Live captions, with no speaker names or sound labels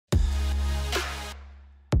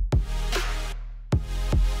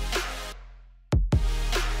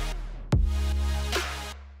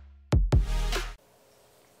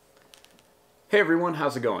Hey everyone,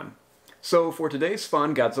 how's it going? So for today's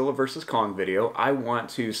fun Godzilla vs. Kong video, I want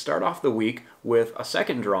to start off the week with a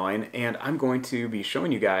second drawing, and I'm going to be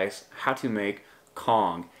showing you guys how to make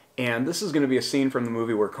Kong. And this is going to be a scene from the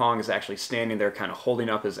movie where Kong is actually standing there kind of holding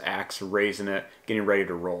up his axe, raising it, getting ready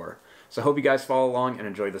to roar. So I hope you guys follow along and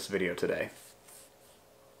enjoy this video today.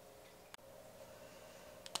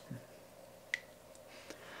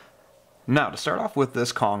 Now, to start off with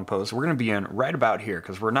this Kong pose, we're going to be in right about here,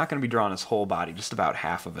 because we're not going to be drawing his whole body, just about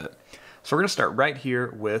half of it. So we're going to start right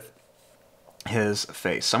here with his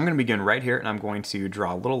face. So I'm going to begin right here, and I'm going to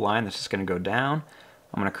draw a little line that's just going to go down.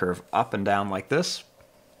 I'm going to curve up and down like this.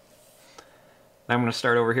 Then I'm going to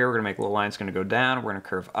start over here. We're going to make a little line that's going to go down. We're going to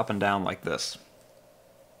curve up and down like this.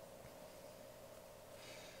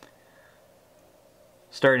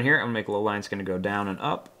 Starting here, I'm going to make a little line that's going to go down and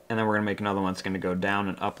up. And then we're going to make another one that's going to go down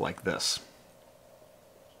and up like this.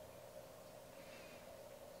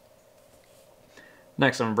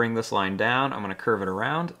 Next, I'm going to bring this line down. I'm going to curve it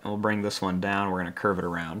around. And we'll bring this one down. We're going to curve it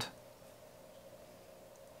around.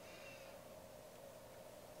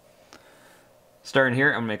 Starting here,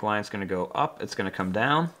 I'm going to make a line that's going to go up. It's going to come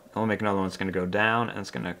down. And we'll make another one that's going to go down. And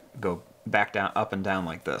it's going to go back down, up and down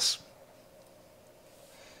like this.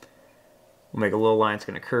 We'll make a little line that's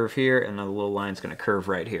going to curve here, and another little line that's going to curve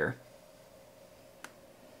right here.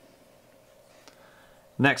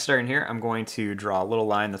 Next, starting here, I'm going to draw a little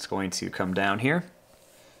line that's going to come down here.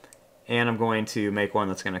 And I'm going to make one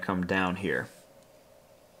that's going to come down here.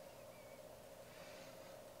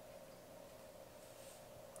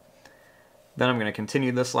 Then I'm going to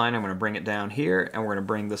continue this line. I'm going to bring it down here, and we're going to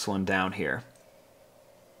bring this one down here.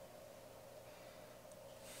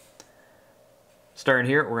 Starting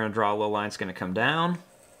here, we're going to draw a little line that's going to come down.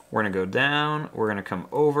 We're going to go down, we're going to come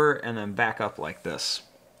over, and then back up like this.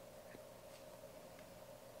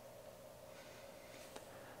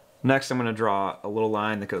 Next, I'm going to draw a little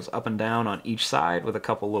line that goes up and down on each side with a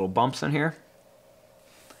couple little bumps in here.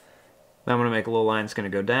 Then I'm going to make a little line that's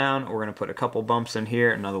going to go down. We're going to put a couple bumps in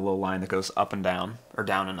here, another little line that goes up and down, or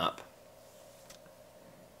down and up.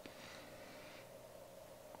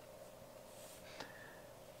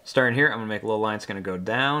 Starting here, I'm going to make a little line that's going to go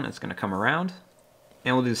down, it's going to come around,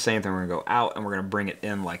 and we'll do the same thing. We're going to go out, and we're going to bring it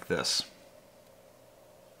in like this.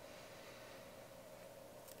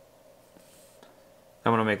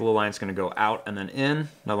 I'm going to make a little line that's going to go out and then in,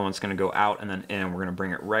 another one's going to go out and then in. We're going to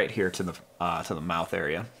bring it right here to the mouth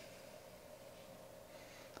area.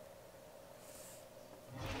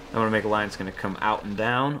 I'm going to make a line that's going to come out and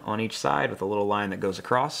down on each side with a little line that goes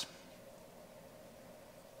across.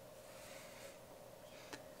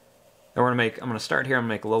 And I'm going to start here. I'm going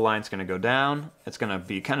to make a little line that's going to go down. It's going to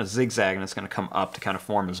be kind of zigzag, and it's going to come up to kind of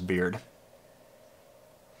form his beard.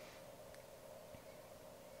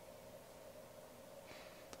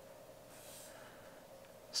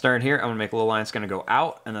 Starting here, I'm going to make a little line that's going to go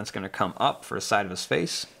out, and then it's going to come up for the side of his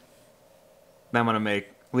face. Then I'm going to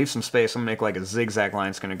leave some space. I'm going to make like a zigzag line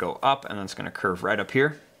that's going to go up, and then it's going to curve right up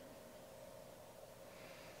here.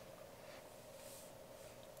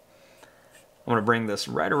 I'm going to bring this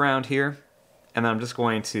right around here, and then I'm just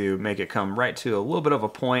going to make it come right to a little bit of a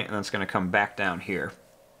point, and then it's going to come back down here.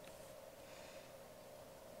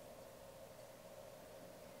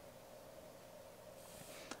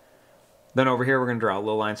 Then over here, we're going to draw a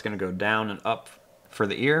little line that's going to go down and up for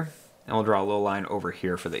the ear, and we'll draw a little line over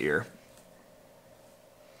here for the ear.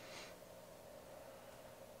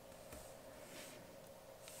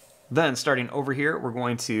 Then, starting over here, we're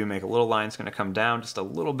going to make a little line that's going to come down just a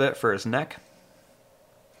little bit for his neck.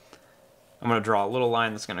 I'm going to draw a little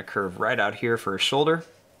line that's going to curve right out here for his shoulder.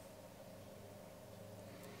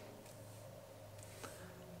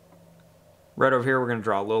 Right over here, we're going to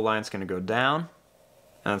draw a little line that's going to go down,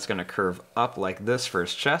 and it's going to curve up like this for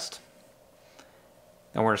his chest.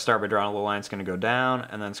 And we're going to start by drawing a little line that's going to go down,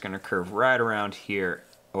 and then it's going to curve right around here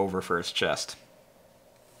over for his chest.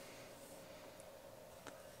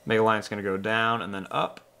 Make a line that's going to go down and then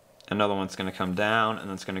up. Another one's going to come down, and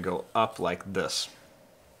then it's going to go up like this.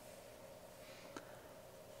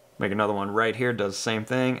 Make another one right here, does the same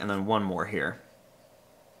thing, and then one more here.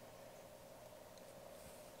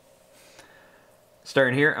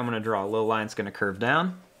 Starting here, I'm going to draw a little line that's going to curve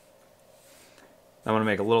down. I'm going to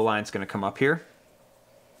make a little line that's going to come up here.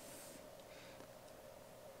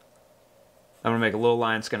 I'm going to make a little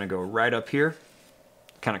line that's going to go right up here.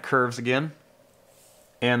 Kind of curves again.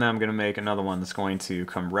 And then I'm going to make another one that's going to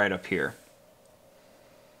come right up here.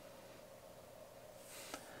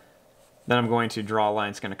 Then I'm going to draw a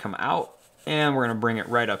line that's going to come out, and we're going to bring it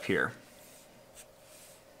right up here.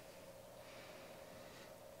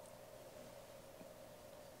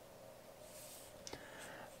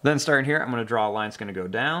 Then starting here, I'm going to draw a line that's going to go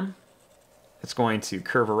down. It's going to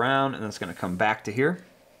curve around, and then it's going to come back to here.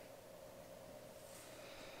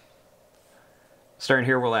 Starting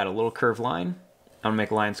here, we'll add a little curved line. I'm going to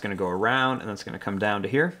make a line that's going to go around, and then it's going to come down to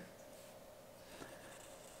here.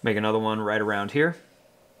 Make another one right around here.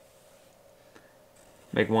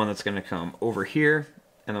 Make one that's going to come over here,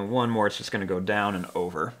 and then one more, it's just going to go down and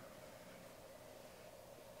over.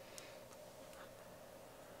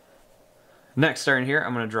 Next, starting here,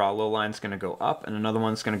 I'm going to draw a little line that's going to go up, and another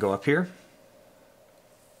one that's going to go up here.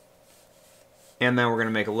 And then we're going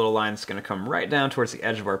to make a little line that's going to come right down towards the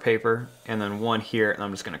edge of our paper, and then one here, and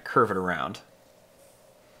I'm just going to curve it around.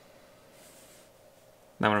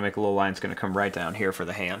 Then I'm going to make a little line that's going to come right down here for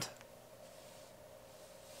the hand.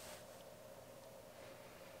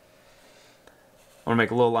 I'm going to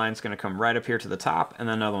make a little line that's going to come right up here to the top, and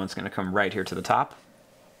then another one's going to come right here to the top.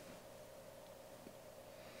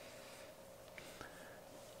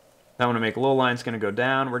 Now I'm going to make a little line that's going to go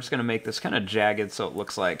down. We're just going to make this kind of jagged so it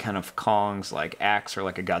looks like kind of Kong's like axe or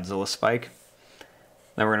like a Godzilla spike.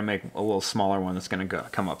 Then we're going to make a little smaller one that's going to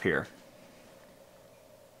come up here.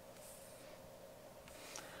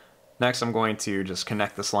 Next I'm going to just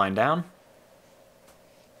connect this line down.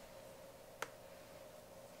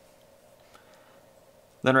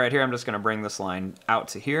 Then right here I'm just going to bring this line out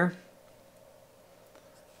to here.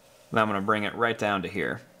 Then I'm going to bring it right down to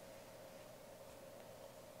here.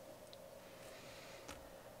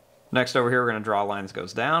 Next over here we're going to draw a line that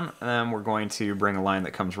goes down, and then we're going to bring a line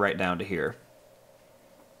that comes right down to here.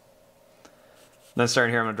 Then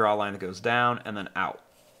starting here I'm going to draw a line that goes down and then out.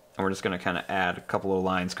 And we're just going to kind of add a couple little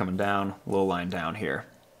lines coming down, a little line down here.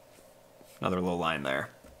 Another little line there.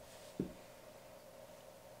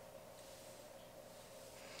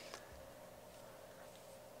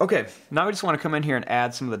 Okay, now we just want to come in here and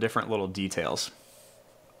add some of the different little details.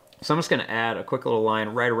 So I'm just going to add a quick little line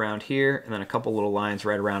right around here, and then a couple little lines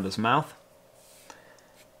right around his mouth.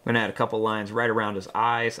 I'm going to add a couple lines right around his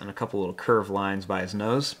eyes, and a couple little curved lines by his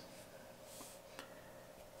nose.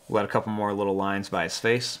 We'll add a couple more little lines by his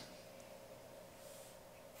face.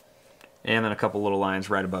 And then a couple little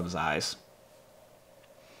lines right above his eyes.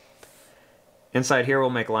 Inside here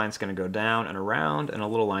we'll make a line that's going to go down and around, and a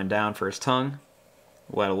little line down for his tongue.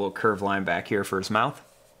 We'll add a little curved line back here for his mouth.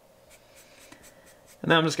 And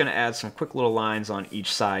then I'm just going to add some quick little lines on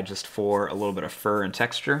each side just for a little bit of fur and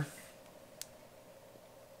texture.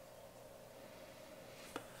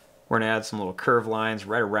 We're going to add some little curved lines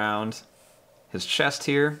right around his chest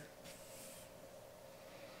here.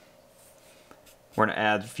 We're going to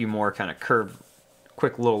add a few more kind of curved,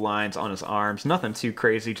 quick little lines on his arms. Nothing too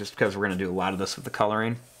crazy, just because we're going to do a lot of this with the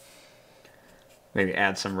coloring. Maybe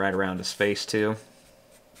add some right around his face too.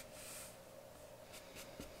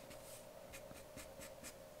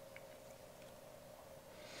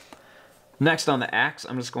 Next on the axe,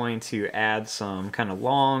 I'm just going to add some kind of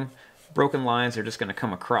long, broken lines. They're just going to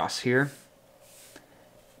come across here.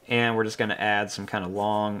 And we're just going to add some kind of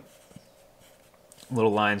long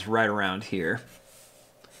little lines right around here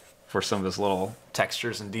for some of his little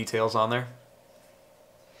textures and details on there.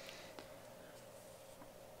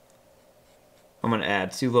 I'm going to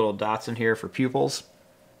add two little dots in here for pupils.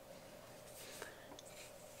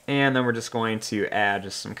 And then we're just going to add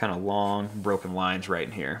just some kind of long, broken lines right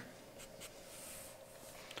in here.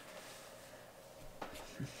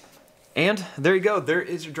 And there you go, there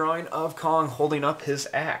is your drawing of Kong holding up his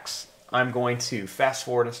axe. I'm going to fast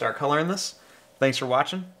forward and start coloring this. Thanks for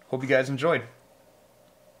watching. Hope you guys enjoyed.